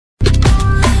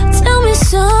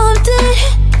something,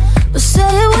 but say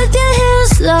it with your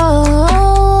hands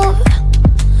low.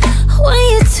 When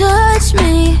you touch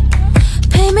me,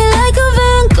 paint me like a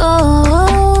Van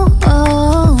Gogh.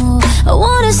 I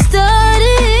wanna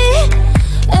study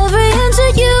every inch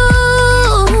of you.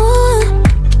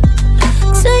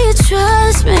 Say you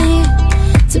trust me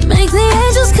to make the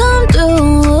angels come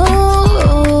through.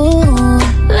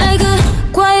 Like a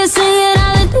choir singing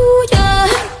hallelujah,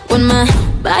 when my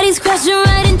body's crashing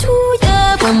right into you.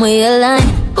 When we align,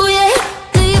 oh yeah.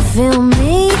 Do you feel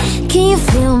me? Can you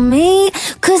feel me?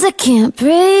 'Cause I can't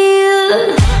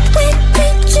breathe. Where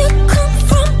did you come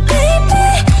from, baby?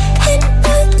 And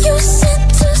what you sent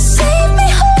to save me?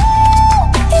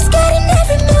 Oh, it's got in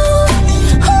every move.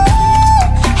 Oh,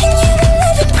 and you don't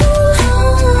live it proof.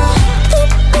 The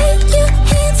way your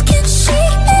hands can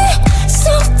shake me,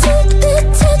 soft to the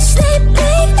touch, they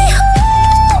make me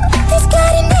whole. It's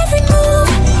got in every move.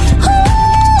 Oh,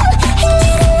 and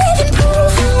you don't live it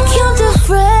proof. Count the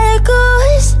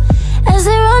freckles as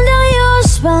they run down your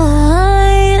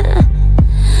spine.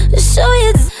 Show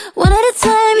you one at a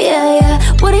time, yeah, yeah.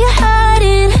 What are you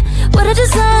hiding? What a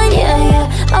design, yeah, yeah.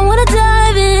 I wanna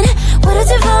dive in. What a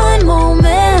divine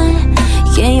moment.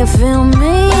 Can you feel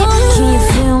me? Can you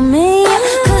feel me?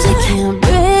 'Cause I can't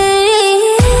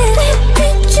breathe. Where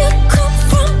did you come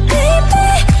from, baby?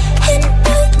 And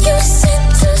what you sent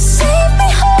to save me?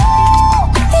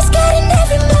 Oh, it's got in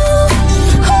every move.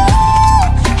 Oh,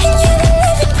 and you don't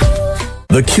live it proof.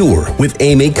 The Cure with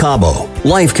Aimee Cabo.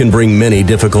 Life can bring many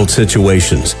difficult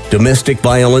situations: domestic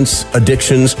violence,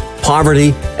 addictions,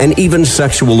 poverty, and even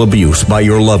sexual abuse by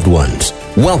your loved ones.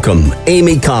 Welcome,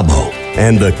 Aimee Cabo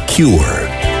and The Cure.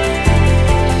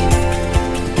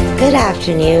 Good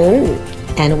afternoon,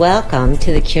 and welcome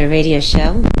to The Cure Radio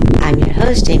Show. I'm your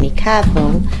host, Aimee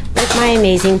Cabo, with my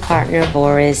amazing partner,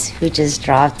 Boris, who just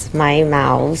dropped my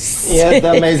mouse. Yeah,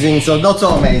 amazing. So not so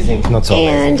amazing. Not so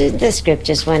And amazing. the script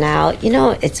just went out. You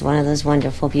know, it's one of those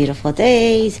wonderful, beautiful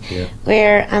days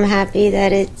where I'm happy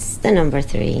that it's the number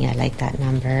 3. I like that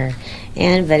number.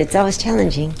 But it's always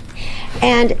challenging.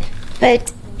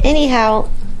 But anyhow,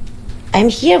 I'm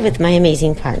here with my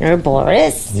amazing partner,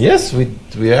 Boris. Yes,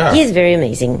 we are. He is very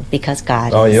amazing because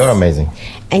God Oh, is. you're amazing.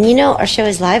 And you know, our show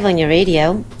is live on your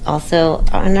radio, also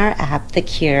on our app, The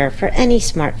Cure, for any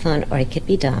smartphone, or it could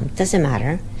be dumb, doesn't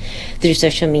matter, through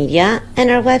social media, and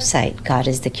our website,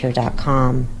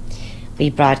 godisthecure.com. We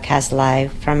broadcast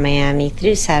live from Miami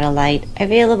through satellite,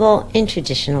 available in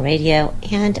traditional radio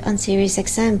and on Sirius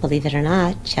XM, believe it or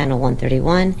not, channel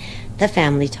 131, the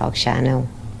Family Talk channel,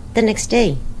 the next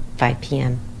day, 5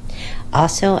 p.m.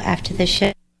 Also, after the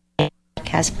show,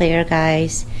 podcast player,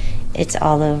 guys, it's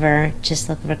all over. Just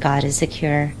look for God is the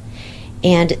Cure.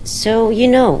 And so, you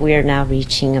know, we're now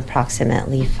reaching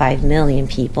approximately 5 million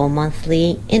people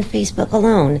monthly in Facebook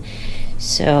alone.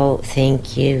 So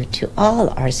thank you to all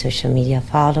our social media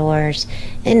followers.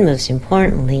 And most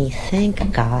importantly,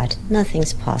 thank God,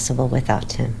 nothing's possible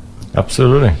without Him.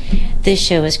 Absolutely. This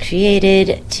show is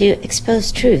created to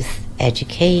expose truth,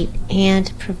 educate,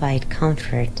 and provide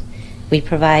comfort. We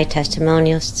provide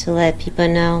testimonials to let people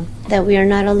know that we are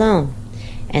not alone.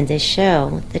 And this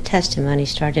show, the testimony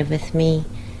started with me.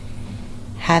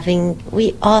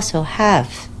 We also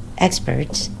have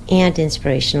experts and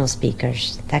inspirational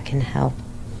speakers that can help.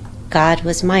 God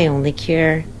was my only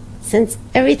cure, since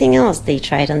everything else they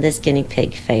tried on this guinea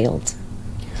pig failed.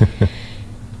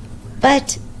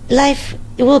 But life,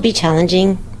 it will be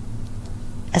challenging.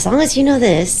 As long as you know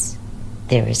this,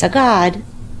 there is a God.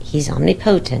 He's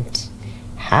omnipotent.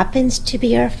 Happens to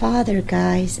be our Father,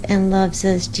 guys, and loves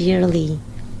us dearly.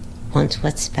 Wants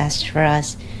what's best for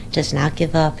us, does not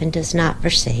give up, and does not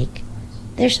forsake.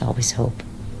 There's always hope.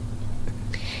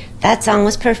 That song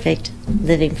was perfect.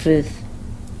 Living proof.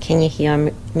 Can you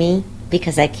hear me?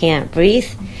 Because I can't breathe?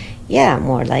 Yeah,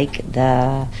 more like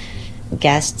the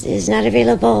guest is not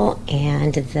available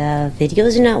and the video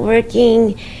is not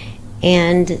working.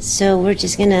 And so we're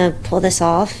just going to pull this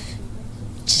off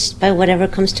just by whatever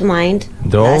comes to mind.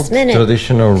 The last old minute.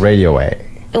 traditional radio way.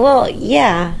 Well,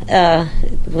 yeah.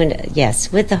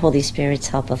 Yes, with the Holy Spirit's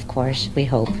help, of course, we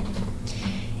hope.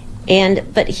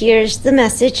 But here's the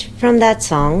message from that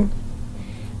song.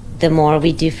 The more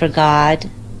we do for God,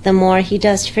 the more He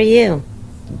does for you.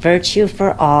 Virtue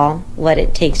for all, what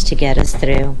it takes to get us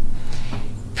through.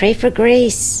 Pray for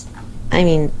grace.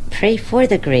 Pray for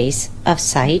the grace of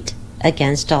sight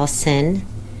against all sin.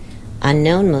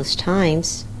 Unknown most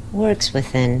times, works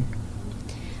within.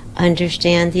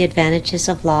 Understand the advantages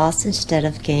of loss instead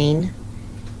of gain.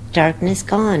 Darkness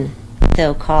gone,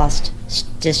 though cost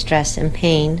distress and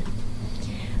pain.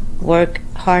 Work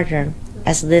harder,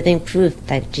 as living proof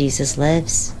that Jesus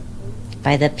lives,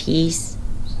 by the peace,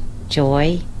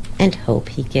 joy, and hope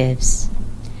he gives.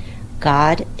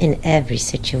 God in every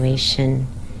situation,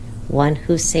 one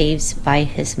who saves by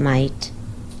his might,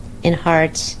 in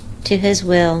hearts to his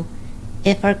will,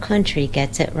 if our country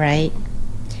gets it right.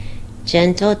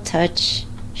 Gentle touch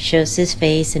shows his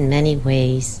face in many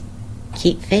ways.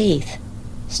 Keep faith,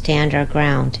 stand our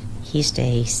ground, he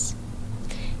stays.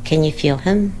 Can you feel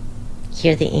him?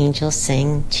 Hear the angels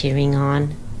sing, cheering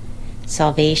on.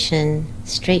 Salvation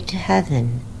straight to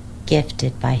heaven,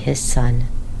 gifted by his Son.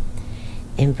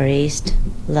 Embraced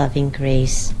loving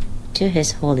grace to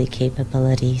his holy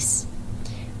capabilities.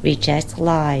 Reject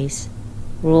lies,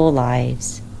 rule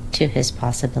lives to his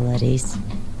possibilities.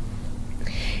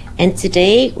 And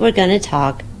today we're going to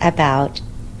talk about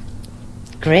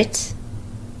grit,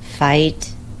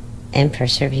 fight, and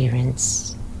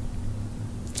perseverance.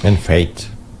 And faith.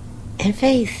 And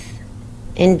faith.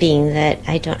 And being that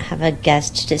I don't have a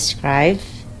guest to describe,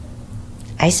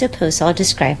 I suppose I'll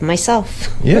describe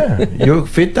myself. Yeah, you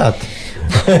fit that.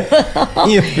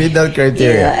 You fit that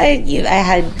criteria. Yeah, I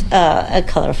had a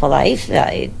colorful life.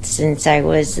 Since I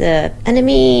was,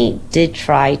 enemy did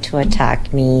try to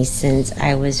attack me since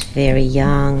I was very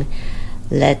young.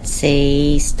 Let's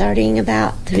say starting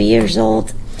about 3 years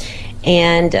old.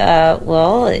 And,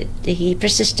 he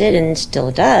persisted and still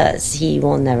does. He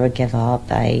will never give up.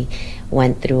 I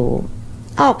went through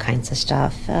all kinds of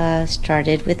stuff.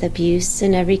 Started with abuse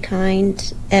in every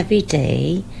kind, every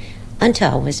day,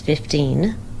 until I was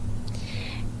 15.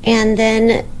 And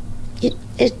then it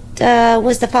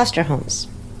was the foster homes,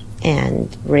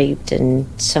 and raped and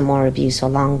some more abuse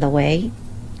along the way,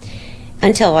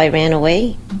 until I ran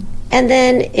away. And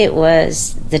then it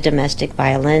was the domestic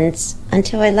violence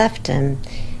until I left him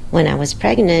when I was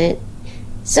pregnant.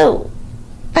 So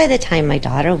by the time my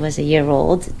daughter was a year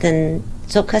old,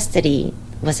 so custody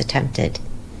was attempted.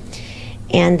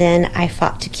 And then I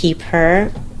fought to keep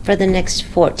her for the next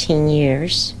 14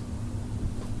 years.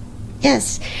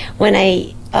 Yes,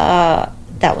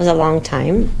 that was a long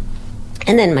time.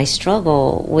 And then my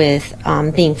struggle with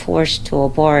being forced to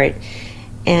abort.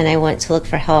 And I went to look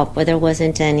for help where there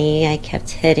wasn't any. I kept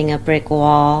hitting a brick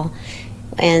wall.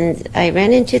 And I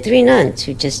ran into 3 nuns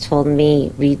who just told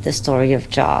me, read the story of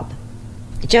Job.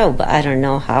 I don't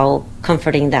know how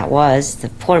comforting that was. The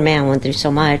poor man went through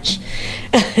so much.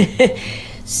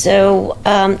 So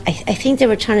I think they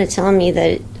were trying to tell me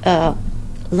that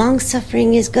long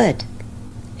suffering is good.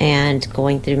 And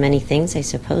going through many things, I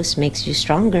suppose, makes you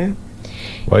stronger.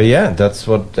 Well, yeah, that's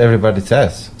what everybody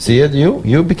says. See it,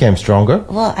 you became stronger.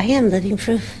 Well, I am living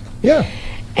proof. Yeah.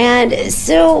 And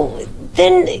so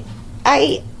then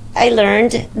I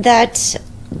learned that,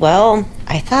 well,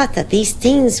 I thought that these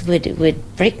things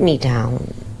would break me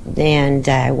down. And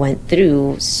I went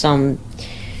through some,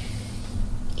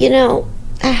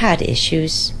 I had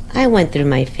issues. I went through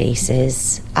my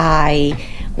phases. I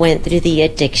went through the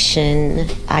addiction.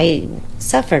 I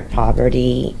suffered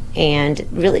poverty, and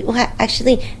really,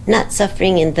 actually not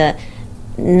suffering in the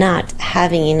not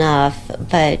having enough,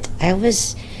 but I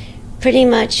was pretty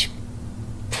much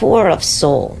poor of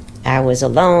soul. I was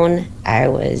alone. I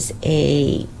was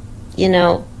I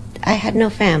had no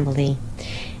family.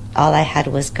 All I had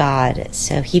was God,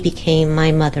 so he became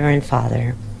my mother and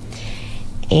father.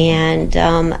 And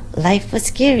life was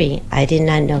scary. I did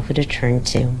not know who to turn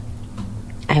to.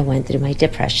 I went through my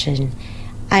depression.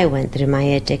 I went through my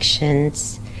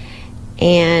addictions.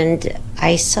 And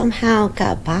I somehow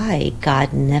got by.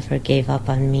 God never gave up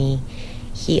on me.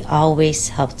 He always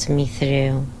helped me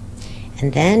through.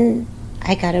 And then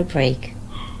I got a break.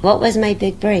 What was my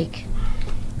big break?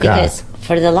 Because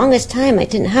for the longest time, I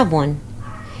didn't have one.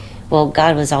 Well,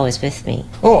 God was always with me.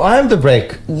 Oh, I'm the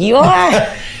break. You are?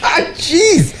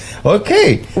 Jeez.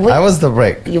 Okay, I was the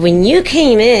break. When you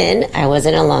came in, I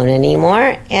wasn't alone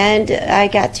anymore, and I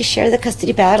got to share the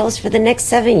custody battles for the next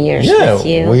 7 years with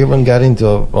you. We even got into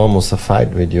almost a fight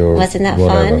with your Wasn't that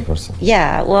fun? Person.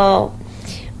 Yeah, well,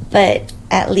 but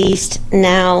at least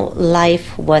now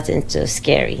life wasn't so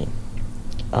scary.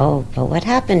 Oh, but what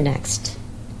happened next?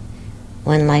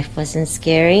 When life wasn't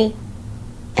scary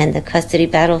and the custody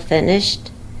battle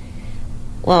finished,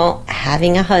 well,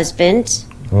 having a husband...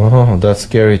 Oh, that's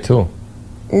scary too.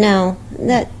 No,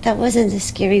 that wasn't the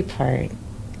scary part.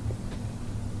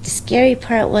 The scary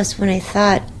part was when I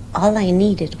thought all I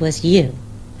needed was you.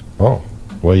 Oh,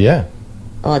 well, yeah.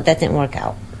 Oh, that didn't work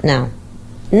out. No.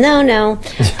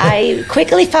 I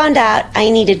quickly found out I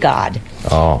needed God.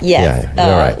 Oh, Yes, yeah,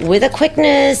 you're right. with a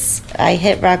quickness, I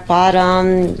hit rock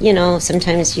bottom. You know,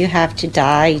 sometimes you have to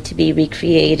die to be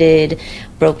recreated.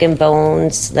 Broken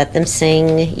bones, let them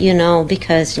sing, you know,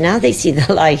 because now they see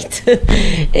the light.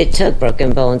 It took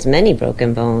broken bones, many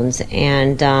broken bones,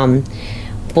 and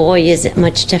boy, is it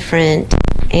much different.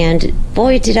 And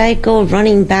boy, did I go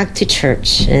running back to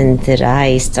church, and did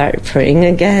I start praying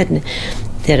again.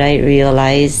 Did I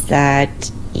realize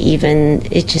that even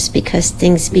it just because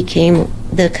things became,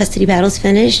 the custody battles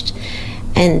finished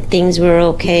and things were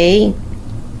okay,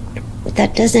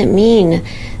 that doesn't mean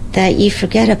that you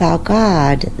forget about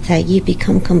God, that you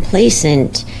become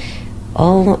complacent.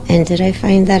 Oh, and did I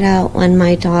find that out when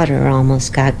my daughter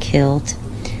almost got killed?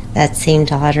 That same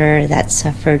daughter that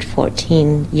suffered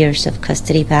 14 years of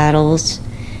custody battles,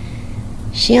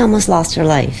 she almost lost her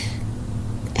life.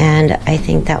 And I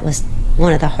think that was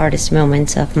one of the hardest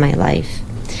moments of my life.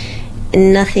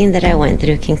 Nothing that I went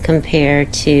through can compare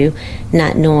to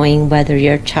not knowing whether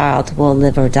your child will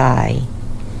live or die.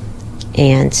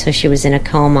 And so she was in a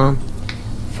coma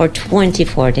for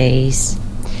 24 days,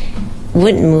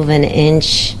 wouldn't move an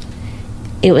inch.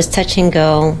 It was touch and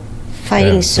go,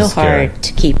 fighting so hard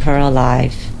to keep her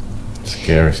alive.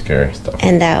 Scary, scary stuff.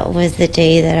 And that was the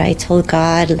day that I told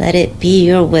God, let it be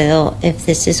your will if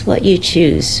this is what you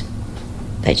choose.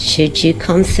 But should you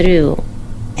come through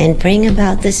and bring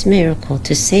about this miracle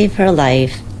to save her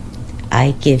life,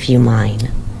 I give you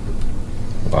mine.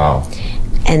 Wow.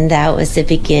 And that was the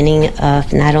beginning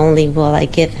of not only will I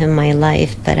give him my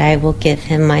life, but I will give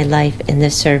him my life in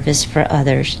the service for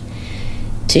others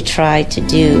to try to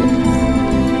do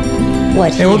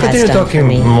what he And we'll has continue done for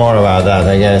me. talking more about that,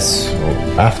 I guess,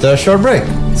 after a short break.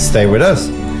 Stay with us.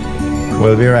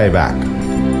 We'll be right back.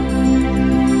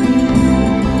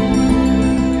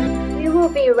 We will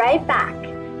be right back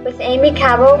with Aimee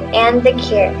Cabo and The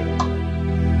Cure.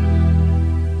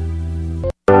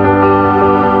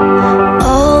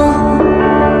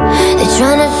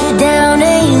 Trying to shoot down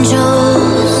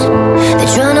angels,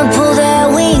 they're trying to pull their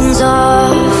wings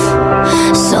off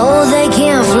so they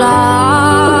can't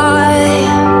fly.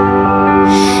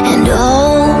 And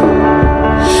oh,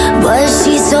 but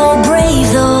she's so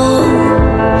brave though,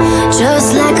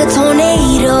 just like a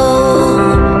tornado,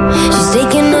 she's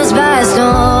taking us by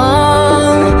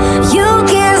storm. You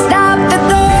can't stop the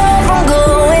girl from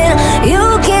going,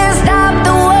 you can't stop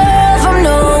the world from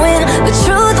knowing the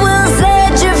truth will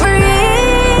set you free.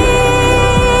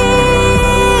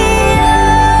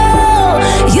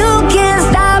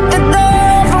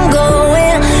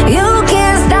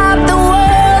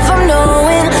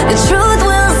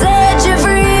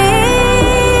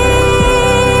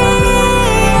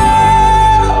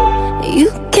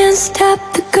 Stop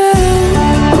the girl.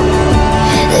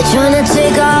 They're trying to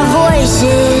take our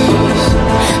voices,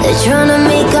 they're trying to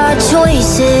make our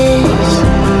choices,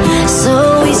 so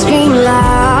we scream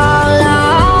loud,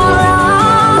 loud,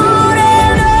 loud.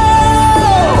 And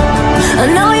oh, I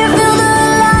know you feel the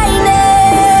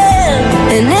lightning,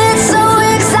 and it's so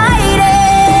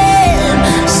exciting,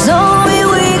 so here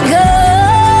we go.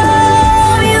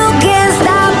 You can't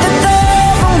stop the girl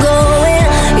from going,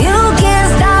 you can't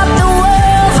stop the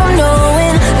world from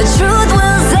knowing the truth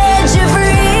will set you free.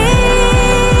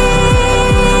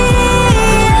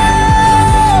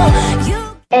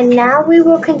 And now we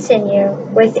will continue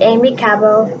with Aimee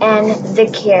Cabo and The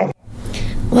Cure.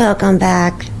 Welcome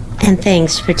back, and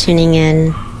thanks for tuning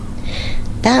in.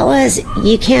 That was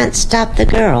You Can't Stop the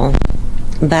Girl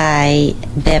by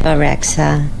Beba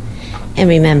Rexha. And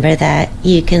remember that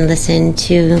you can listen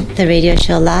to the radio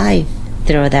show live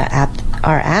through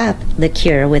our app, The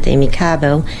Cure with Aimee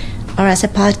Cabo, or as a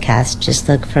podcast, just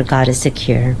look for God is the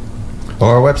Cure.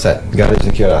 Or our website,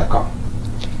 godisthecure.com.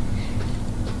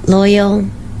 Loyal,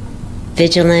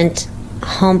 vigilant,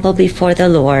 humble before the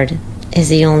Lord is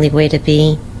the only way to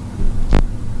be.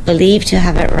 Believe to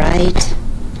have it right,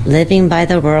 living by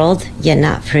the world, yet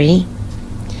not free.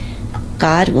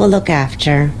 God will look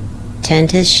after,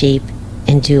 tend his sheep,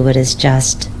 and do what is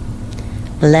just.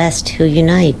 Blessed who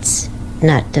unites,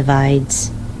 not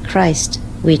divides. Christ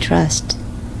we trust.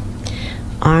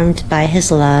 Armed by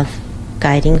his love,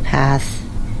 guiding path,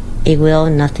 a will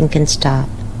nothing can stop.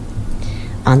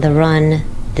 On the run,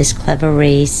 this clever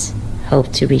race,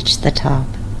 hope to reach the top.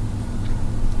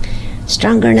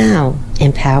 Stronger now,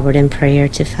 empowered in prayer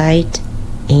to fight,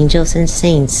 angels and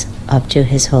saints up to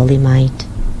his holy might.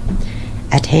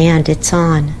 At hand it's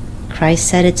on, Christ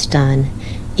said it's done,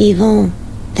 evil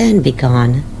then be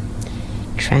gone.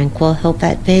 Tranquil hope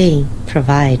at bay,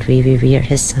 provide we revere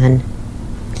his Son.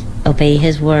 Obey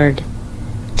his word,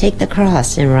 take the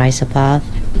cross and rise above.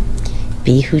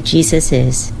 Be who Jesus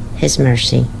is, his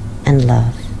mercy and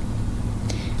love.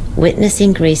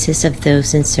 Witnessing graces of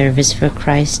those in service for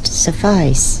Christ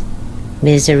suffice.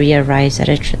 Misery arrives at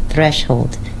a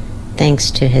threshold thanks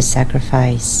to his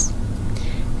sacrifice.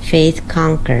 Faith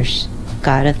conquers,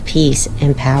 God of peace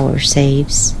and power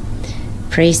saves.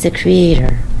 Praise the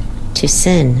Creator, to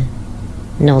sin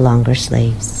no longer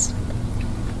slaves.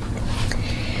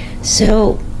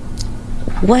 So,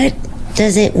 what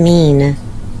does it mean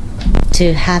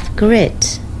to have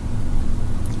grit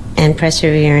and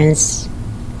perseverance?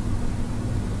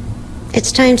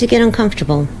 It's time to get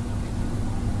uncomfortable.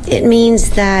 It means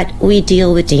that we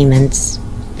deal with demons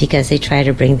because they try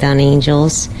to bring down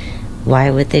angels. Why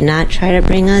would they not try to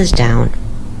bring us down?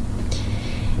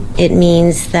 It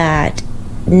means that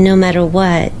no matter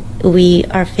what we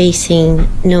are facing,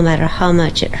 no matter how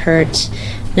much it hurts,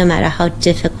 no matter how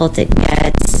difficult it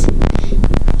gets,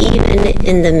 even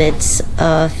in the midst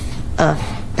of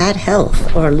bad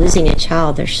health or losing a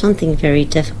child or something very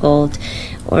difficult,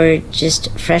 or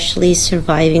just freshly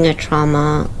surviving a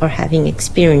trauma or having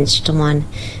experienced one,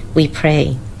 we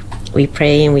pray. We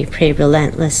pray, and we pray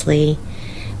relentlessly.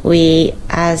 We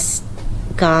ask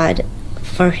God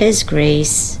for his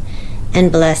grace and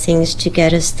blessings to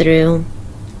get us through,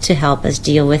 to help us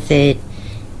deal with it,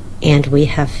 and we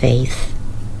have faith.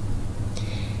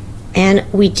 And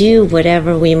we do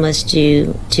whatever we must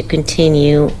do to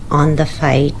continue on the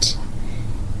fight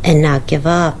and not give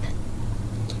up.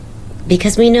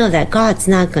 Because we know that God's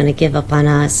not going to give up on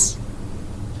us,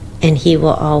 and he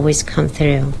will always come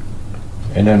through.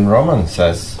 And then Romans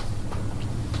says,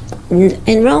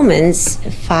 in Romans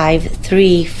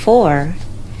 5:3-4,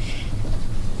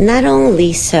 not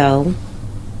only so,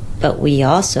 but we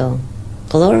also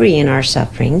glory in our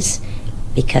sufferings,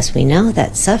 because we know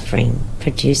that suffering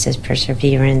produces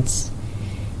perseverance.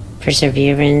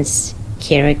 Perseverance,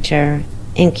 character,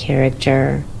 and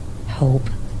character, hope.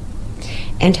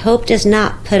 And hope does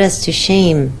not put us to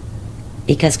shame,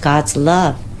 because God's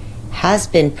love has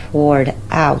been poured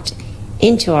out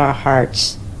into our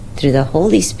hearts through the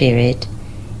Holy Spirit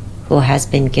who has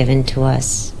been given to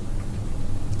us.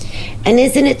 And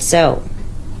isn't it so?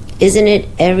 Isn't it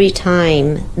every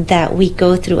time that we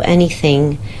go through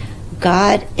anything,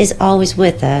 God is always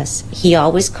with us, he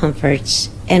always comforts,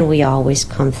 and we always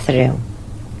come through.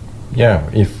 yeah,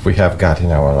 if we have God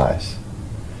in our lives.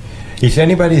 If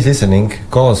anybody is listening,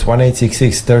 call us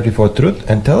 1-866-34-TRUTH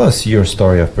and tell us your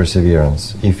story of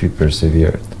perseverance, if you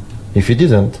persevered. If you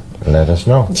didn't, let us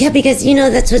know. Yeah, because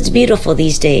that's what's beautiful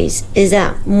these days, is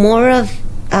that more of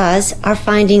us are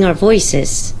finding our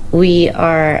voices.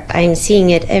 I'm seeing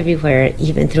it everywhere,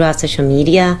 even throughout social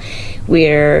media.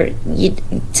 We're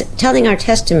telling our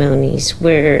testimonies.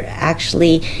 We're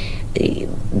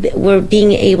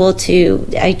being able to,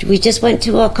 we just went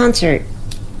to a concert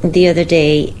the other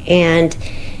day, and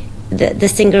the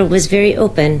singer was very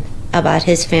open about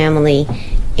his family,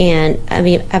 and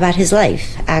about his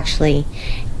life, actually,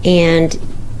 and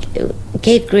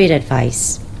gave great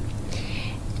advice.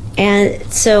 And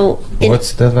so...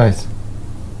 What's the advice?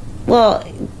 Well,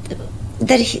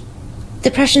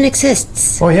 depression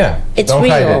exists. Oh yeah, it's don't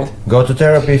real. hide it. Go to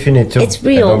therapy if you need to. It's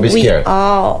real. And don't be scared.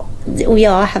 We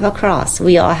all have a cross.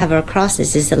 We all have our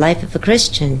crosses. It's the life of a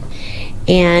Christian,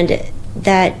 and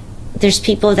that there's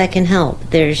people that can help.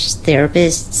 There's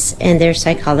therapists and there's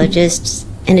psychologists,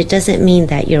 and it doesn't mean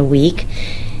that you're weak.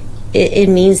 It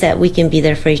means that we can be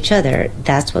there for each other.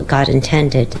 That's what God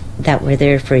intended, that we're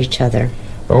there for each other.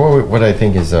 Well, what I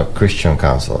think is Christian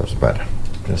counselors, but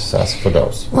just ask for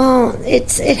those. Well,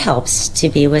 it helps to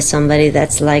be with somebody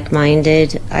that's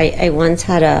like-minded. I once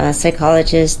had a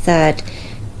psychologist that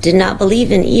did not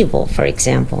believe in evil, for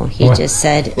example. He just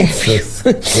said...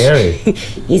 So scary.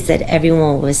 He said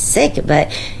everyone was sick, but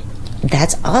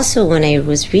that's also when I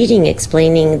was reading,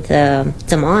 explaining the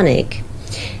demonic,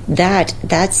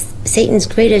 that's Satan's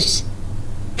greatest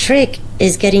trick,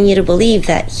 is getting you to believe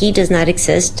that he does not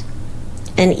exist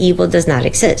and evil does not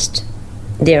exist.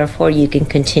 Therefore, you can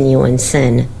continue in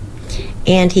sin,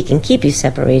 and he can keep you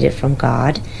separated from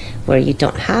God, where you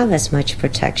don't have as much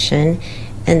protection,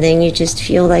 and then you just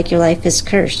feel like your life is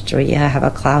cursed, or you have a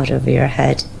cloud over your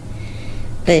head.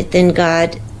 But then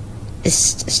God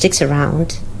sticks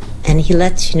around, and he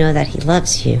lets you know that he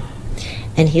loves you,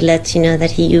 and he lets you know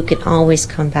that you can always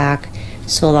come back,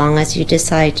 so long as you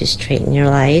decide to straighten your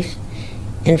life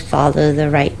and follow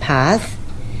the right path.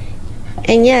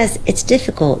 And yes, it's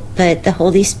difficult, but the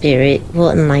Holy Spirit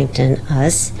will enlighten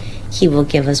us. He will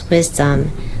give us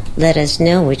wisdom, let us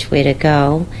know which way to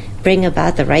go, bring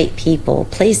about the right people,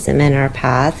 place them in our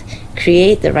path,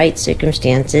 create the right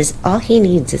circumstances. All he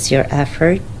needs is your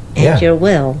effort and your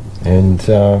will. And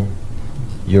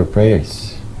your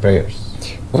prayers. prayers.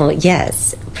 Well,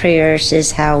 yes, prayers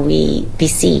is how we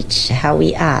beseech, how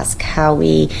we ask, how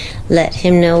we let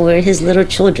him know we're his little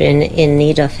children in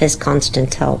need of his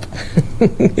constant help.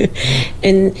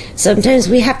 And sometimes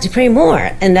we have to pray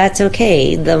more, and that's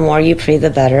okay. The more you pray, the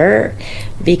better,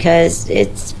 because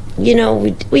it's,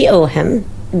 we owe him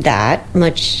that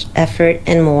much effort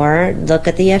and more. Look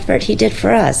at the effort he did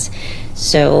for us.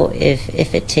 So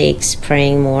if it takes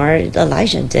praying more,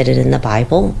 Elijah did it in the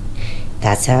Bible.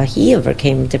 That's how he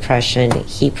overcame depression.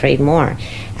 He prayed more.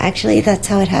 Actually, that's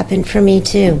how it happened for me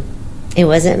too. It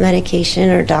wasn't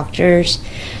medication or doctors.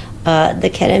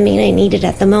 The ketamine I needed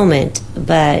at the moment,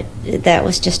 but that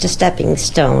was just a stepping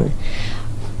stone.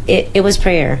 It was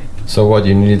prayer. So what,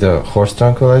 you needed a horse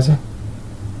tranquilizer?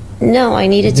 No, I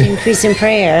needed to increase in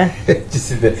prayer.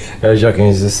 I was joking.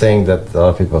 He's just saying that a lot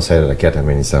of people say that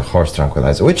ketamine is a horse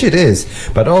tranquilizer, which it is,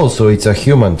 but also it's a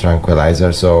human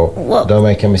tranquilizer, so don't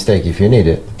make a mistake if you need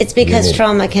it. It's because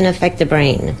trauma can affect the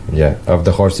brain. Yeah, of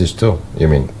the horses too, you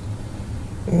mean?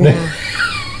 No.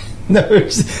 No,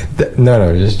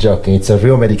 just joking. It's a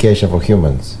real medication for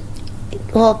humans.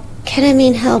 Well,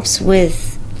 ketamine helps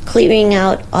with clearing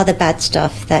out all the bad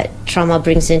stuff that trauma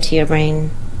brings into your brain.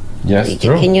 Yes,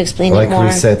 true. Can you explain it more?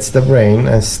 Like resets the brain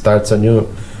and starts a new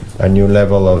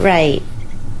level of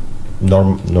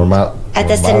normal at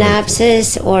the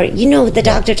synapses, or the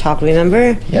doctor talk.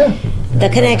 Remember? Yeah. The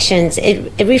connections.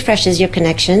 It refreshes your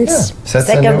connections. Yeah. It's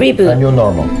like a reboot. A new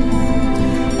normal.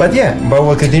 But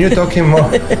we'll continue talking more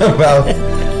about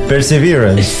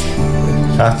perseverance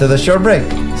after the short break.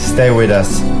 Stay with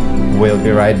us. We'll be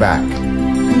right back.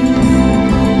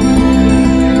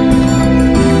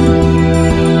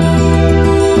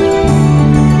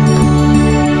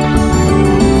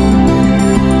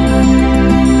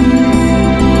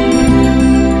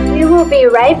 Be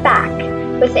right back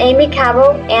with Aimee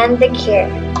Cabo and The Cure.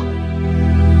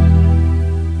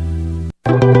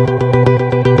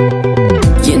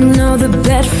 The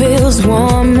bed feels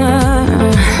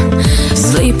warmer,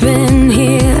 sleeping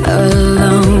here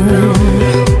alone.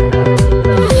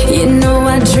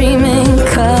 I dream in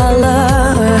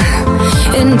color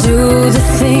and do the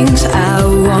things I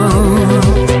want.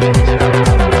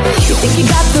 You think you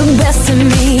got the best of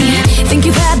me, think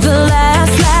you've had the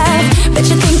last laugh, bet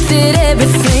you think that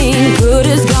everything good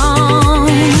is gone.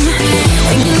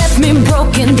 Think you left me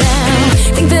broken down,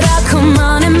 think that I'll come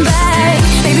running back.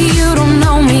 Maybe you don't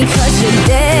know me 'cause you're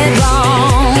dead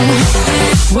wrong.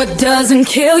 What doesn't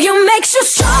kill you makes you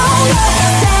stronger.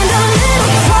 Stand a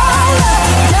little taller.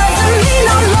 Doesn't mean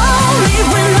I'm lonely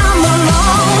when I'm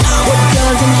alone. What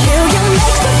doesn't kill you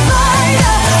makes a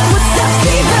fighter. Footsteps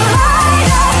even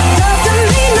lighter. Doesn't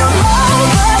mean I'm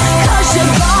over 'cause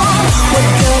you're gone. What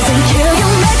doesn't kill you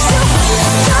makes you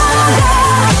stronger,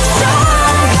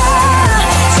 stronger.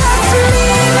 Just me,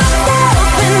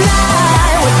 myself, and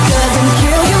I. What doesn't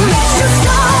kill you makes you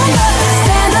stronger.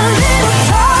 Stand a little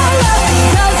taller.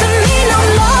 Doesn't mean I'm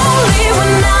lonely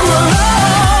when I'm alone.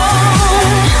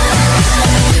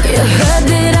 You heard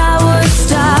that I was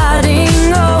starting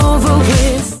over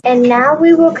with. And now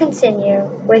we will continue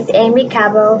with Aimee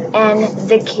Cabo and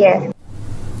The Cure.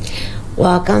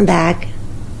 Welcome back,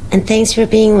 and thanks for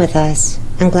being with us.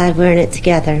 I'm glad we're in it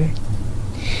together.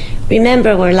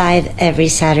 Remember, we're live every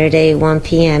Saturday, 1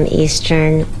 p.m.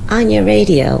 Eastern, on your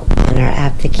radio, on our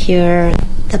app, The Cure,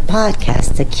 the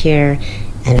podcast, The Cure,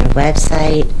 and our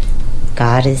website,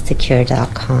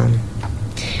 godisthecure.com.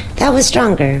 That was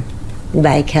Stronger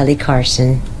by Kelly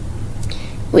Clarkson.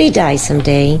 We die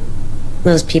someday.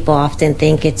 Most people often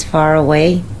think it's far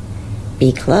away.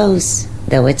 Be close,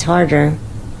 though it's harder.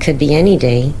 Could be any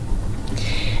day.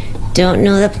 Don't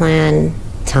know the plan,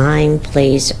 time,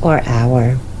 place, or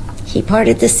hour. He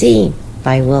parted the sea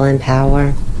by will and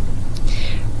power.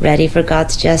 Ready for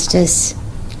God's justice,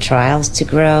 trials to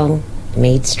grow,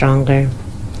 made stronger.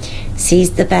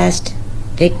 Sees the best,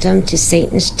 victim to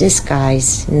Satan's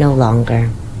disguise no longer.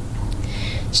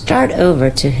 Start over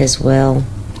to his will,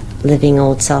 living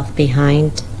old self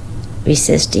behind.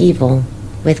 Resist evil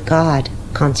with God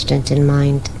constant in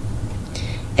mind.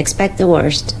 Expect the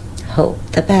worst, hope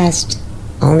the best.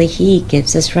 Only he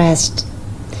gives us rest.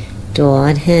 Dwell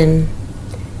on him,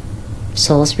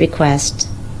 soul's request.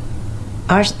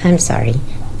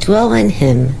 Dwell on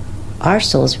him, our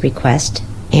soul's request,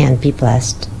 and be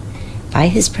blessed by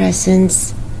his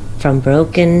presence. From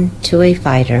broken to a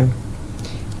fighter,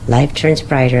 life turns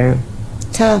brighter,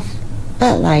 tough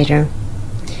but lighter.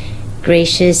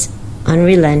 Gracious,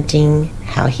 unrelenting,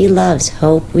 how he loves,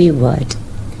 hope we would.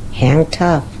 Hang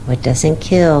tough, what doesn't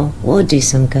kill will do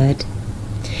some good.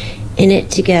 In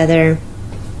it together,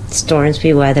 storms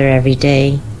we weather every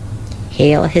day.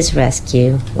 hail his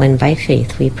rescue when by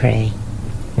faith we pray.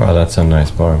 Wow, that's a nice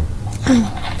poem.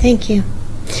 Oh, thank you.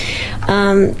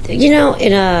 In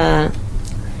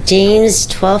James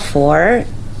 12:4,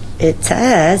 it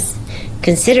says,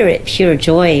 "Consider it pure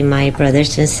joy, my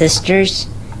brothers and sisters,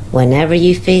 whenever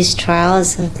you face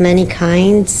trials of many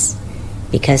kinds,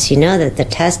 because you know that the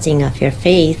testing of your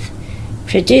faith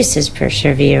produces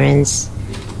perseverance.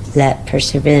 Let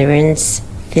perseverance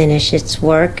finish its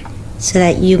work so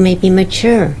that you may be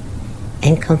mature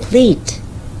and complete,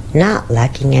 not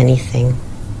lacking anything."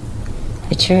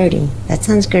 Maturity. That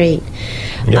sounds great.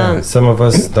 Yeah, some of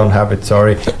us don't have it,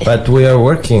 sorry, but we are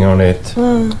working on it.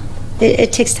 Well,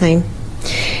 it takes time.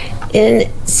 And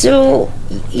so,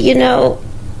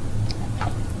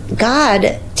 God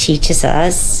teaches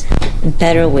us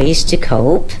better ways to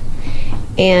cope,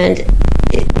 and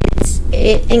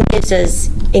it gives us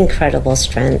incredible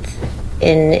strength.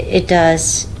 And it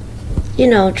does,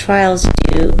 trials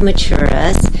do mature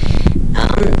us.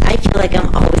 I feel like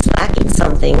I'm always lacking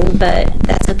something, but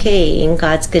that's okay. In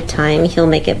God's good time,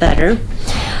 He'll make it better.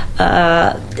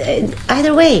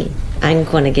 Either way, I'm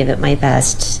going to give it my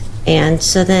best. And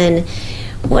so then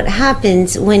what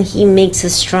happens when He makes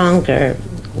us stronger?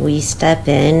 We step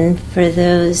in for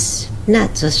those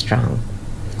not so strong.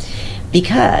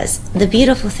 Because the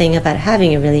beautiful thing about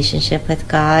having a relationship with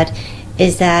God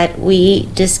is that we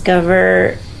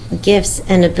discover gifts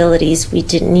and abilities we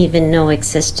didn't even know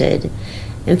existed.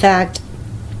 In fact,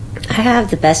 I have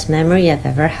the best memory I've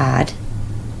ever had.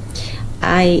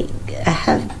 I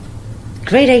have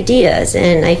great ideas,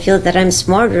 and I feel that I'm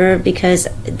smarter because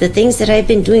the things that I've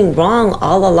been doing wrong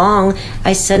all along,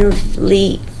 I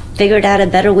suddenly figured out a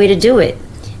better way to do it.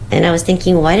 And I was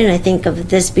thinking, why didn't I think of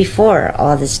this before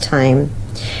all this time?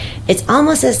 It's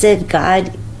almost as if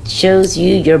God shows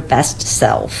you your best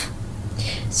self.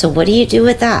 So what do you do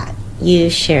with that? You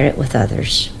share it with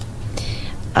others.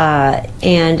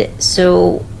 And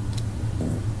so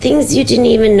things you didn't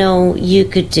even know you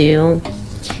could do,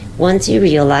 once you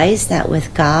realize that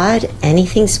with God,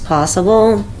 anything's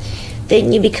possible,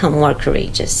 then you become more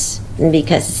courageous.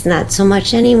 Because it's not so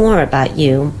much anymore about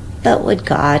you, but what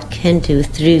God can do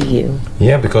through you.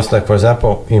 Yeah, because like for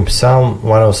example, in Psalm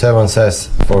 107 says,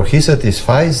 "For He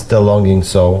satisfies the longing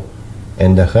soul,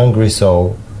 and the hungry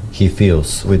soul He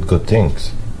fills with good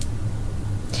things."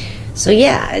 So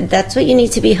yeah, that's what you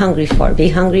need to be hungry for. Be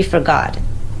hungry for God.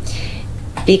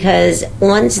 Because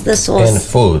once the soul... And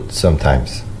food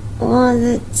sometimes.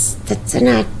 Well,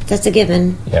 that's a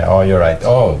given. Yeah, oh, you're right.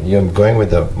 Oh, you're going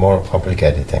with the more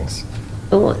complicated things.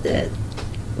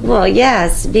 Well,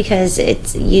 yes, because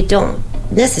you don't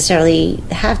necessarily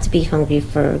have to be hungry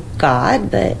for God,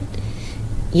 but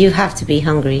you have to be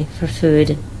hungry for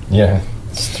food. Yeah,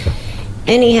 it's true.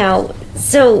 Anyhow,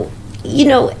 so,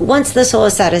 once the soul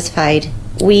is satisfied,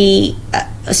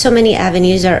 so many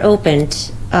avenues are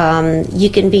opened. You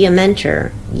can be a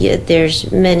mentor.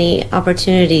 There's many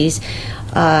opportunities.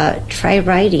 Try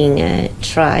writing.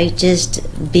 Try just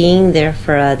being there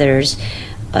for others.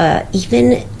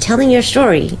 Even telling your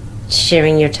story,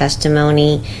 sharing your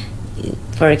testimony.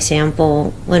 For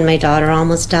example, when my daughter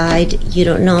almost died, you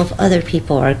don't know if other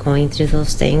people are going through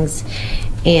those things.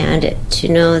 And to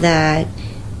know that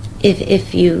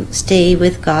if you stay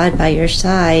with God by your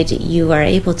side, you are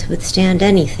able to withstand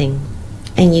anything.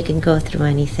 And you can go through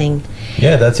anything.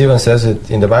 Yeah, that even says it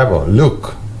in the Bible.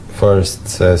 Luke first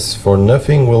says, "For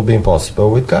nothing will be impossible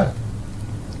with God."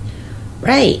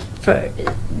 Right.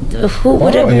 Who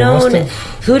would have known?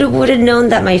 Who would have known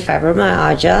that my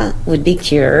fibromyalgia would be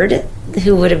cured?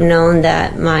 Who would have known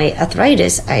that my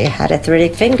arthritis? I had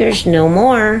arthritic fingers. No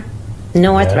more.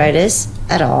 No arthritis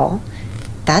at all.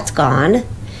 That's gone.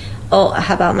 Oh,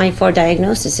 how about my 4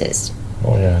 diagnoses?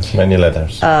 Oh yes, many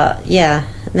letters. Yeah,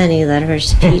 many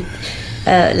letters.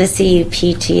 Let's see,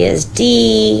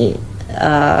 PTSD,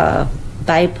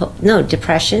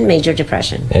 depression, major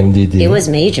depression. MDD. It was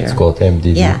major. It's called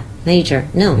MDD. Yeah, major.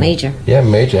 No, major. Yeah,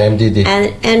 major MDD.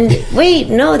 And wait,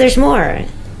 no, there's more.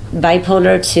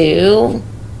 Bipolar 2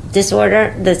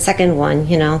 disorder, the second one,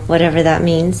 whatever that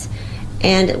means.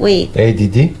 And wait.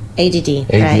 ADD. ADD.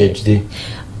 ADHD. Right.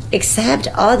 Except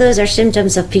all those are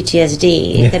symptoms of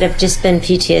PTSD. It could have just been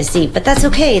PTSD, but that's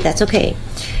okay. That's okay.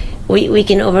 We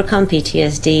can overcome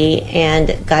PTSD,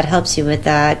 and God helps you with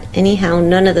that. Anyhow,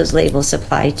 none of those labels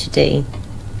apply today.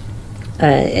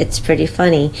 It's pretty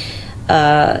funny.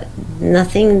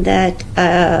 Nothing that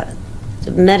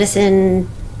medicine,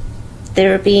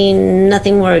 therapy,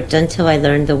 nothing worked until I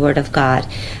learned the Word of God.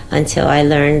 Until I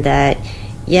learned that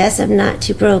Yes, I'm not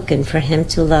too broken for him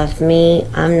to love me.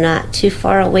 I'm not too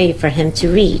far away for him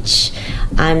to reach.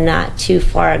 I'm not too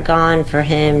far gone for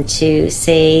him to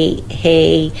say,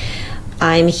 hey,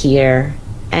 I'm here.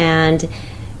 And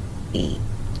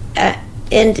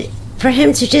for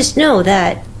him to just know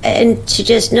that, and to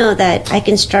just know that I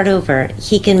can start over.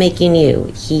 He can make you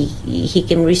new. He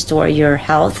can restore your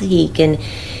health. He can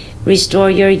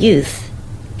restore your youth.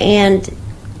 And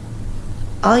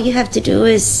all you have to do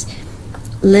is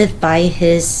live by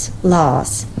his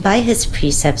laws, by his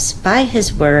precepts, by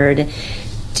his word.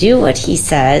 Do what he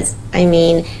says. I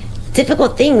mean,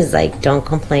 difficult things like don't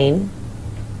complain.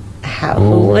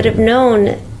 Who would have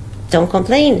known? Don't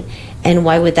complain. And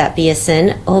why would that be a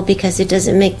sin? Oh, because it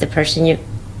doesn't make the person you're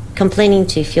complaining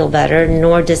to feel better,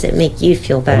 nor does it make you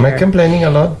feel better. Am I complaining a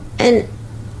lot? And,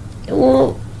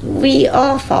 well, we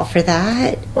all fall for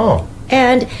that. Oh.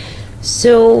 And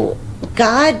so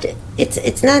God,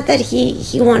 it's not that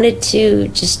he wanted to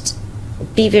just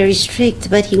be very strict,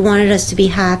 but he wanted us to be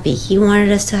happy. He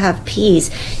wanted us to have peace.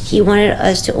 He wanted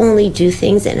us to only do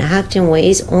things and act in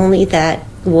ways only that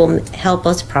will help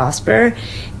us prosper,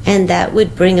 and that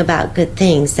would bring about good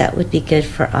things that would be good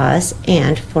for us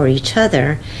and for each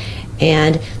other.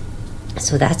 And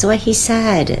so that's why he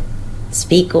said,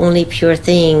 speak only pure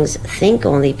things, think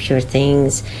only pure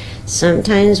things.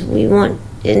 Sometimes we want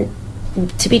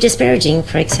to be disparaging,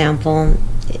 for example,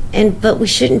 but we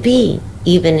shouldn't be.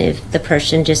 Even if the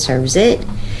person deserves it,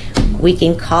 we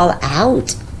can call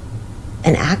out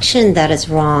an action that is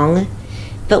wrong.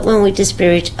 But when we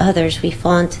disparage others, we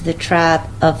fall into the trap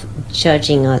of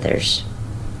judging others.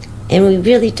 And we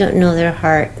really don't know their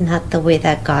heart, not the way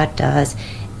that God does.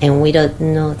 And we don't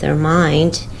know their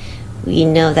mind. We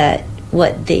know that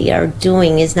what they are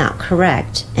doing is not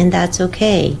correct, and that's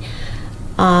okay.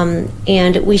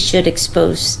 And we should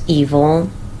expose evil.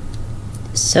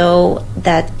 So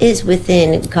that is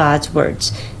within God's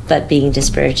words. But being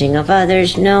disparaging of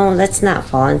others, no, let's not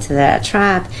fall into that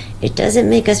trap. It doesn't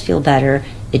make us feel better.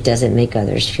 It doesn't make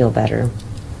others feel better.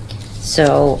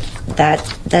 So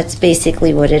that's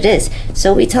basically what it is.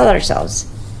 So we tell ourselves,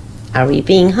 are we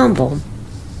being humble?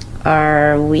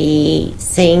 Are we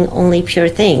saying only pure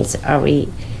things? Are we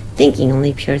thinking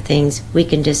only pure things? We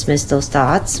can dismiss those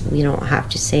thoughts. We don't have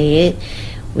to say it.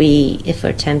 If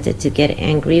we're tempted to get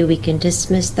angry, we can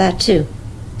dismiss that too.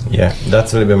 Yeah,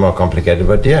 that's a little bit more complicated,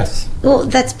 but yes. Well,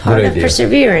 that's part of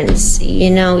perseverance.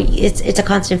 You know, it's a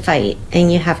constant fight,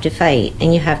 and you have to fight,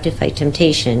 and you have to fight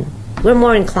temptation. We're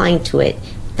more inclined to it,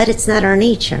 but it's not our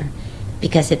nature.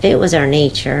 Because if it was our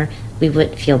nature, we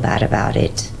wouldn't feel bad about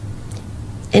it.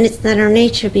 And it's not our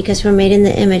nature because we're made in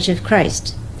the image of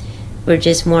Christ. We're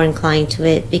just more inclined to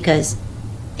it because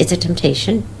it's a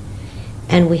temptation,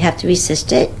 and we have to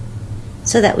resist it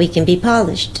so that we can be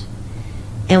polished.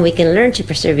 And we can learn to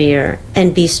persevere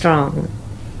and be strong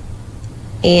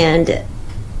and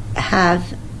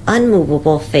have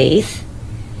unmovable faith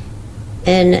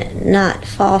and not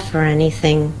fall for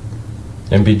anything.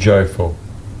 And be joyful.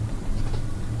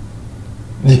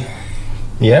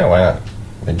 Yeah, why not?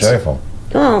 Be joyful.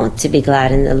 Oh, to be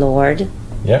glad in the Lord.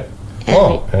 Yeah.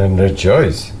 And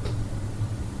rejoice.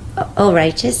 O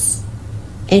righteous,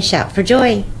 and shout for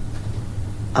joy,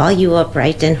 all you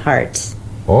upright in heart.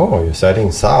 Oh, you're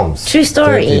citing Psalms. True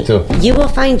story. 32. You will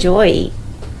find joy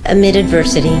amid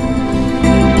adversity.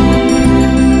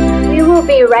 We will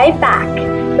be right back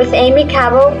with Aimee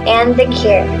Cabo and The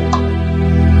Cure.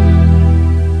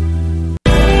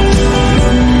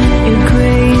 Your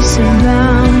grace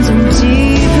abounds in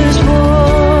deepest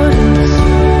waters.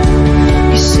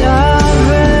 Your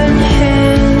sovereign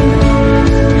hand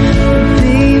will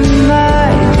be my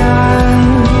guide.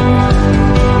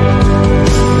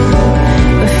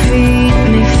 My feet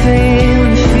may fail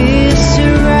and fear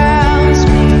surrounds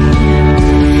me.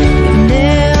 You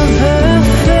never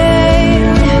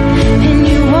fail, and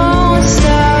you won't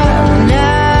stop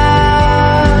now.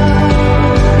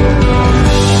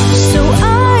 So I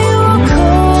will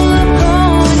call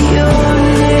upon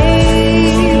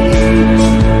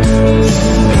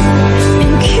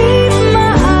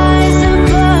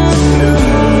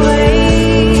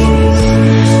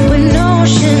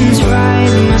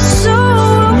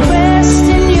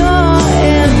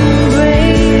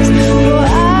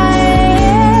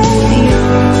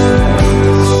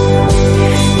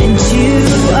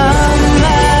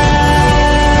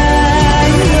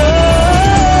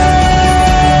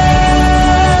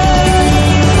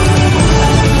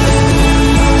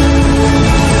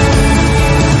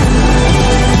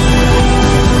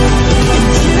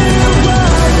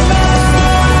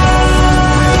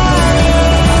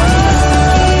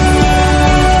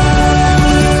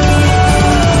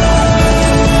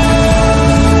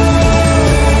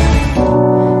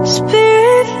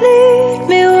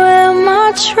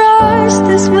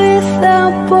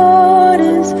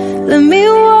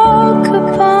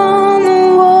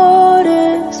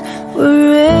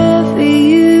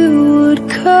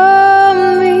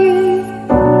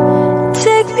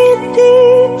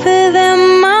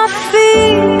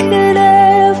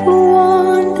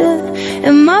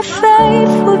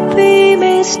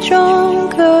me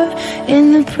stronger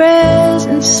in the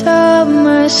presence of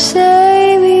my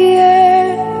Savior.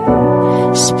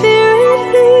 Spirit,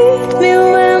 lead me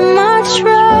where my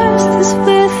trust is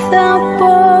without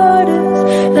borders.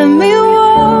 Let me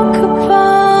walk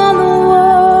upon the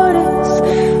waters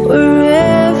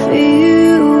wherever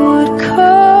you would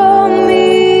call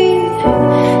me.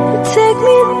 Take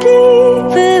me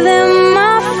deeper than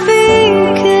my feet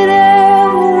could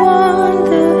ever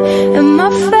wander, and my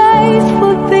faith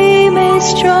would be made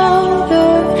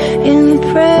stronger in the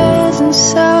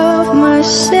presence of my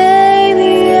Savior.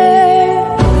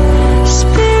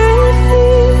 Spirit,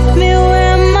 lead me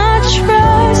where my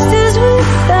trust is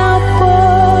without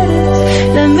borders.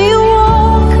 Let me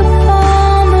walk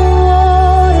upon the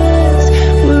waters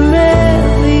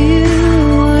wherever you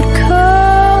would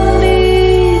call me.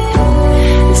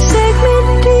 Take me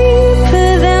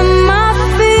deeper than my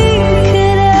feet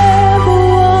could ever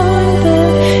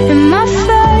wander, and my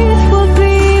faith will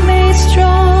be made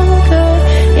stronger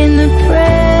in the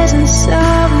presence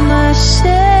of my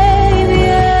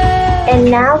Savior. And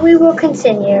now we will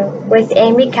continue with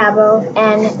Aimee Cabo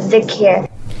and The Cure.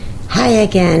 Hi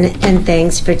again, and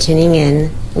thanks for tuning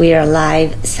in. We are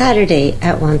live Saturday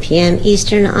at 1 p.m.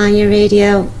 Eastern on your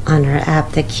radio, on our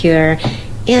app The Cure,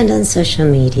 and on social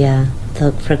media.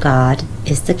 Look for God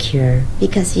is the Cure,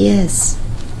 because He is.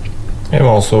 And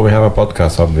also we have a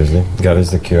podcast, obviously. God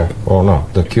is the Cure. Oh no,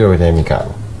 The Cure with Aimee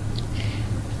Cabo.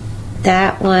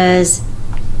 That was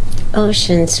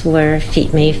Oceans Where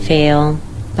Feet May Fail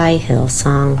by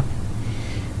Hillsong.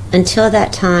 Until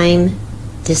that time,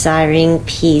 desiring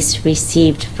peace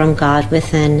received from God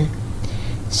within,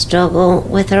 struggle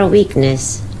with our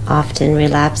weakness, often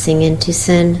relapsing into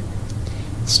sin.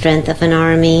 Strength of an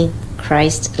army,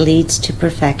 Christ leads to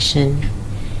perfection.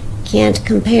 Can't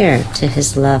compare to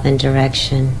His love and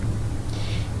direction.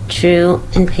 True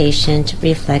and patient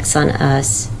reflects on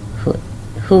us,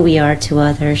 who we are to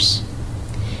others.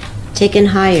 Taken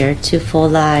higher to full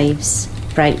lives,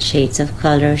 bright shades of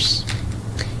colors.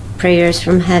 Prayers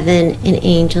from heaven and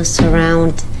angels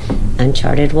surround,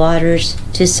 uncharted waters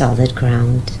to solid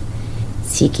ground.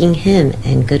 Seeking Him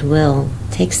and goodwill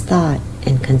takes thought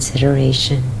and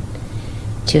consideration.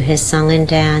 To His song and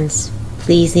dance,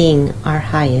 pleasing our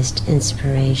highest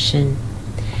inspiration.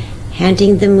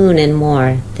 Handing the moon and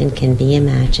more than can be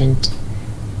imagined.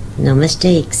 No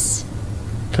mistakes,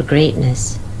 for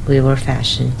greatness we were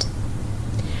fashioned.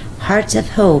 Hearts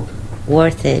of hope,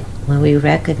 worth it when we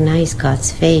recognize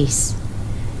God's face.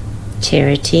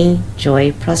 Charity,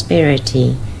 joy,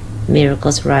 prosperity,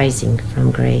 miracles rising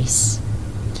from grace.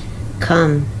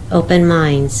 Come, open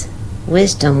minds,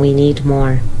 wisdom we need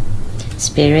more.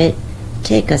 Spirit,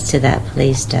 take us to that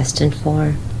place destined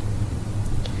for.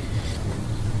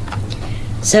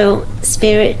 So,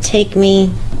 Spirit, take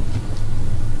me.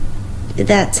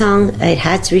 That song, I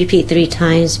had to repeat 3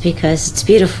 times because it's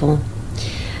beautiful.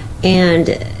 And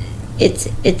it's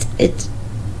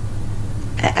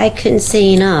I couldn't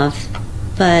say enough,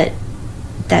 but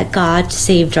that God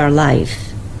saved our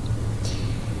life.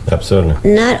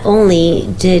 Absolutely. Not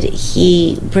only did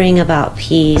He bring about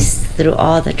peace through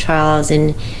all the trials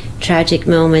and tragic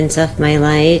moments of my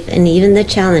life, and even the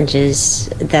challenges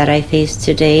that I face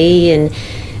today, and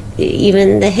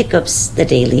even the hiccups, the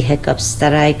daily hiccups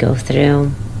that I go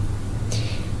through,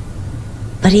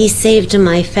 but He saved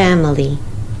my family.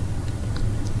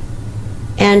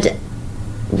 And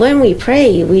when we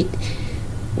pray, we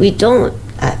don't,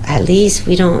 at least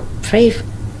we don't pray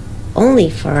only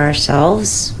for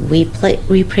ourselves. We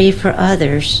pray for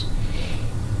others.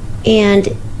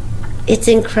 And it's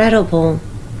incredible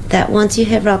that once you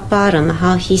hit rock bottom,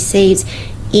 how He saves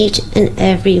each and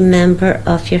every member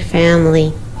of your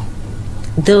family,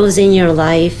 those in your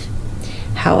life.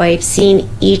 How I've seen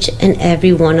each and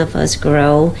every one of us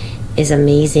grow is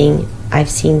amazing. I've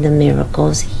seen the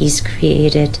miracles He's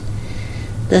created,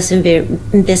 those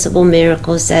invisible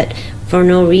miracles that for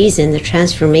no reason, the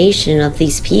transformation of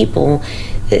these people,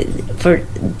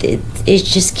 it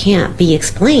just can't be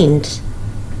explained.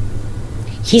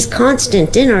 He's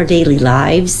constant in our daily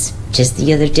lives. Just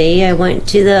the other day I went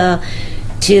to the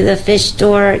fish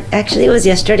store, actually it was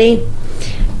yesterday,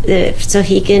 so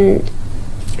He can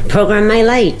program my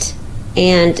light.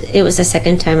 And it was the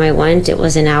second time I went. It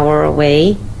was an hour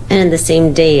away. And the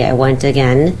same day I went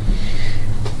again.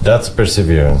 That's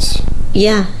perseverance.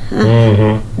 Yeah.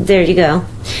 There you go.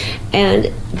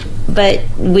 But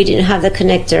we didn't have the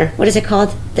connector. What is it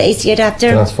called? The AC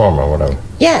adapter? Transformer, whatever.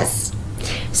 Yes.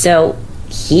 So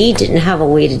He didn't have a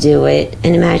way to do it.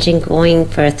 And imagine going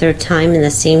for a 3rd time in the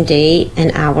same day,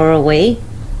 an hour away.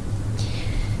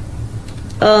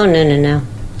 Oh, no.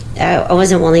 I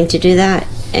wasn't willing to do that,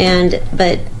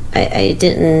 but I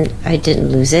didn't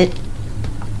lose it.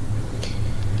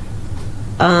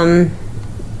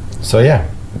 So yeah,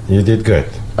 you did good.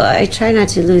 I try not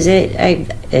to lose it. I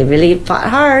really fought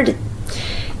hard.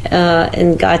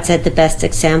 And God said the best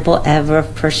example ever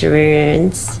of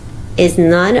perseverance is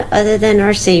none other than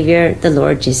our Savior, the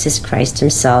Lord Jesus Christ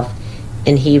himself,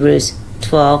 in Hebrews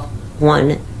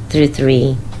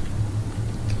 12:1-3.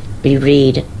 We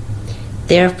read,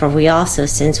 "Therefore we also,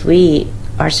 since we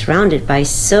are surrounded by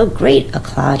so great a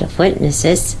cloud of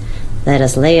witnesses, let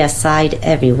us lay aside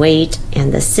every weight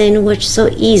and the sin which so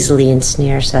easily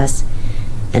ensnares us,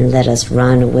 and let us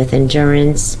run with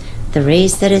endurance the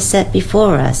race that is set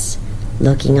before us,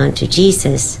 looking unto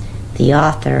Jesus, the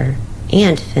author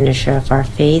and finisher of our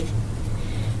faith,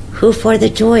 who for the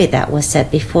joy that was set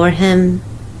before him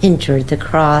endured the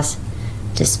cross,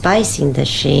 despising the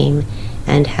shame,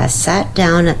 and has sat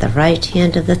down at the right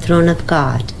hand of the throne of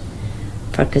God.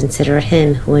 For consider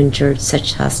him who endured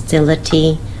such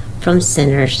hostility from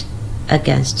sinners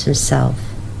against himself.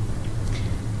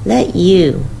 Lest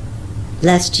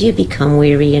you become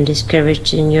weary and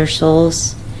discouraged in your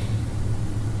souls,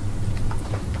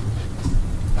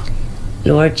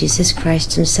 Lord Jesus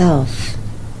Christ himself,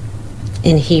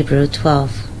 in Hebrew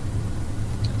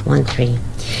 12:1-3.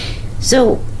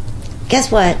 So,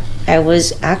 guess what?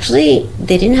 They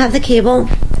didn't have the cable.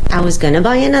 I was going to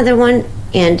buy another one,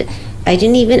 and I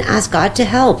didn't even ask God to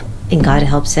help, and God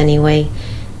helps anyway.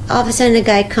 All of a sudden, a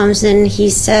guy comes in, he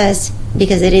says,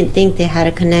 because they didn't think they had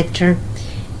a connector,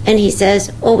 and he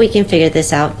says, oh, we can figure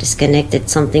this out.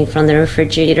 Disconnected something from the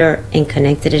refrigerator and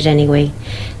connected it anyway.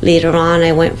 Later on,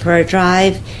 I went for a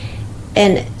drive,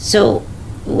 and so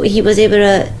he was able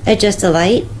to adjust the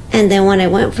light. And then when I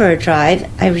went for a drive,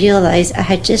 I realized I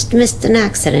had just missed an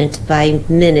accident by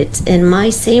minutes in my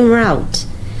same route.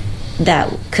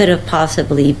 That could have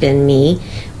possibly been me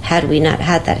had we not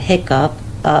had that hiccup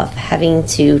of having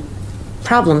to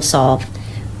problem solve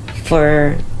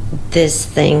for this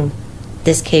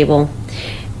cable.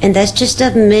 And that's just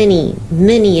of many,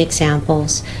 many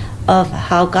examples of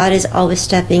how God is always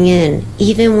stepping in,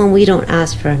 even when we don't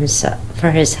ask for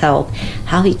his help,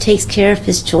 how he takes care of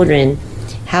his children,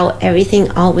 how everything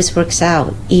always works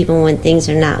out, even when things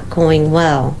are not going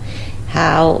well,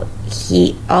 how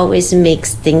he always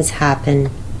makes things happen,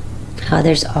 how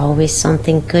there's always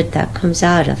something good that comes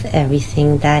out of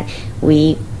everything that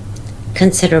we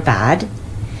consider bad,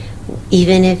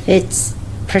 even if it's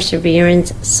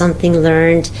perseverance, something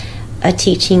learned, a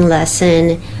teaching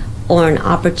lesson, or an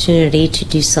opportunity to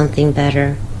do something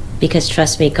better. Because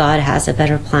trust me, God has a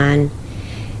better plan.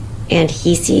 And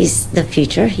he sees the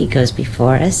future. He goes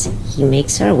before us. He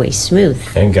makes our way smooth.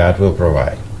 And God will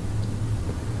provide.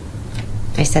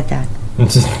 I said that.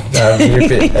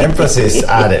 Emphasis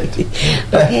added.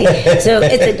 Okay, so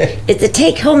it's a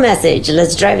take-home message.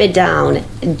 Let's drive it down.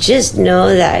 Just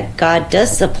know that God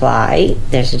does supply.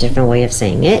 There's a different way of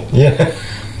saying it. Yeah.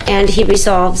 And he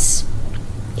resolves.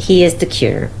 He is the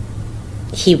cure.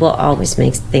 He will always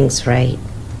make things right.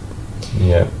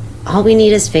 Yeah. All we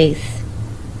need is faith.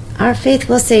 Our faith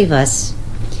will save us,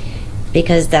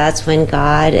 because that's when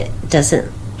God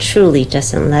truly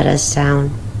doesn't let us down.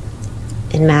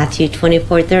 In Matthew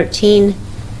 24:13,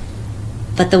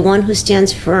 but the one who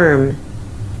stands firm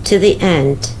to the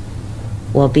end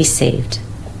will be saved.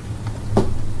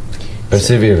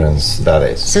 Perseverance, that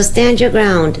is. So stand your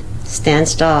ground, stand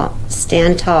tall,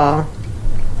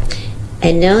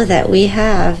 and know that we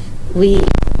are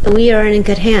in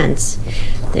good hands.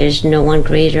 There's no one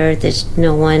greater, there's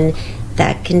no one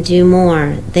that can do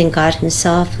more than God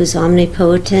himself, who's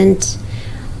omnipotent,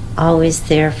 always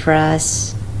there for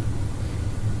us.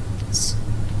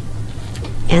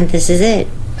 And this is it.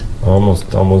 Almost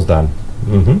done.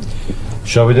 Mm-hmm.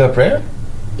 Shall we do a prayer?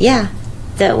 Yeah,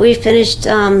 that we finished.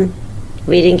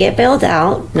 We didn't get bailed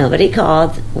out. Nobody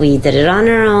called. We did it on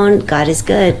our own. God is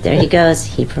good. There he goes.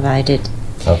 He provided.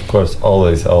 Of course,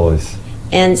 always.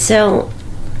 And so,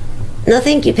 no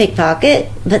thank you, pickpocket,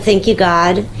 but thank you,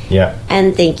 God. Yeah.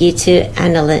 And thank you to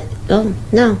Annalyn. Oh,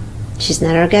 no, she's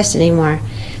not our guest anymore.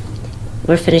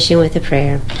 We're finishing with a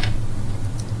prayer.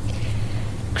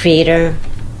 Creator,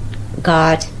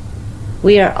 God,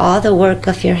 we are all the work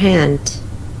of your hand.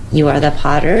 You are the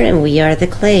potter and we are the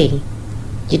clay.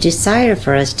 You desire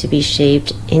for us to be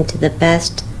shaped into the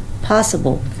best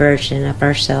possible version of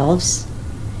ourselves.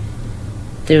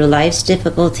 Through life's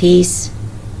difficulties,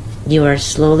 you are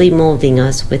slowly molding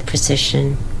us with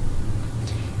precision.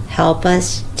 Help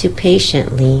us to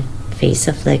patiently face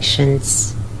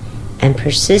afflictions and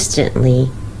persistently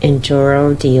endure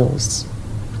ordeals,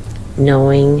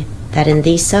 knowing that in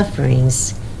these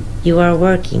sufferings you are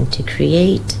working to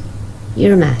create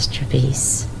your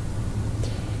masterpiece.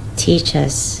 Teach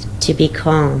us to be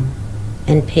calm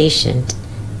and patient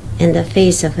in the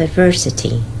face of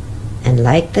adversity, and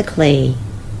like the clay,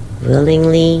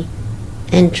 willingly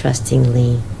and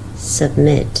trustingly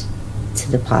submit to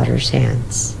the potter's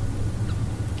hands.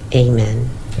 Amen.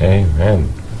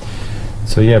 Amen.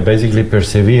 So yeah, basically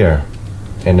persevere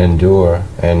and endure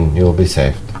and you'll be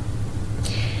saved.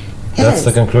 That's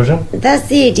the conclusion? That's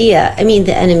the idea. I mean,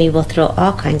 the enemy will throw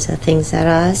all kinds of things at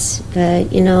us,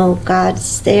 but, you know,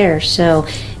 God's there, so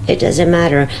it doesn't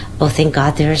matter. Oh, thank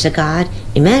God there's a God.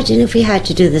 Imagine if we had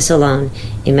to do this alone.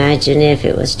 Imagine if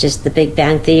it was just the Big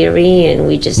Bang Theory and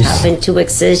we just happen to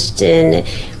exist and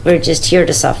we're just here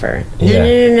to suffer.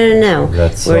 No.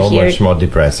 That's so much more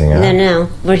depressing. Huh? No.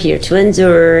 We're here to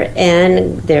endure,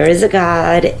 and there is a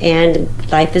God, and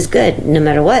life is good no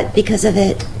matter what because of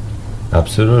it.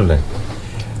 Absolutely.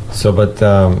 So, but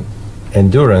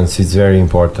endurance is very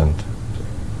important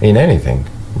in anything.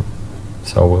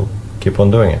 So we'll keep on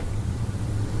doing it.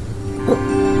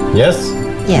 Yes?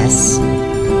 Yes.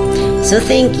 So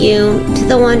thank you to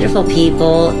the wonderful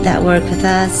people that work with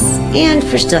us and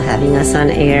for still having us on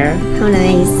air. How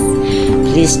nice.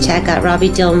 Please check out Robbie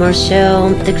Dillmore's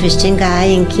show, The Christian Guy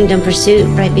in Kingdom Pursuit,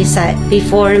 right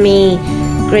before me.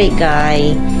 Great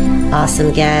guy.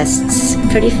 Awesome guests.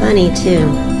 Pretty funny,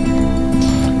 too.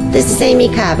 This is Aimee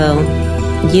Cabo.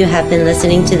 You have been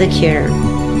listening to The Cure.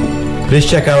 Please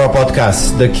check out our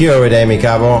podcast, The Cure with Aimee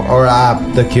Cabo, our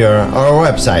app, The Cure, or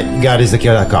our website,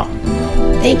 godisthecure.com.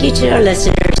 Thank you to our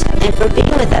listeners and for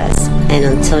being with us. And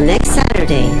until next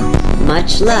Saturday,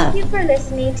 much love. Thank you for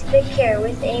listening to The Cure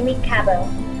with Aimee Cabo.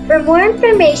 For more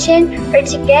information or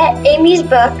to get Aimee's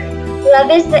book,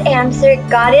 Love is the Answer,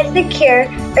 God is the Cure,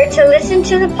 or to listen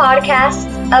to the podcasts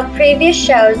of previous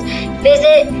shows,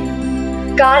 visit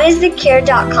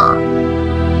godisthecure.com.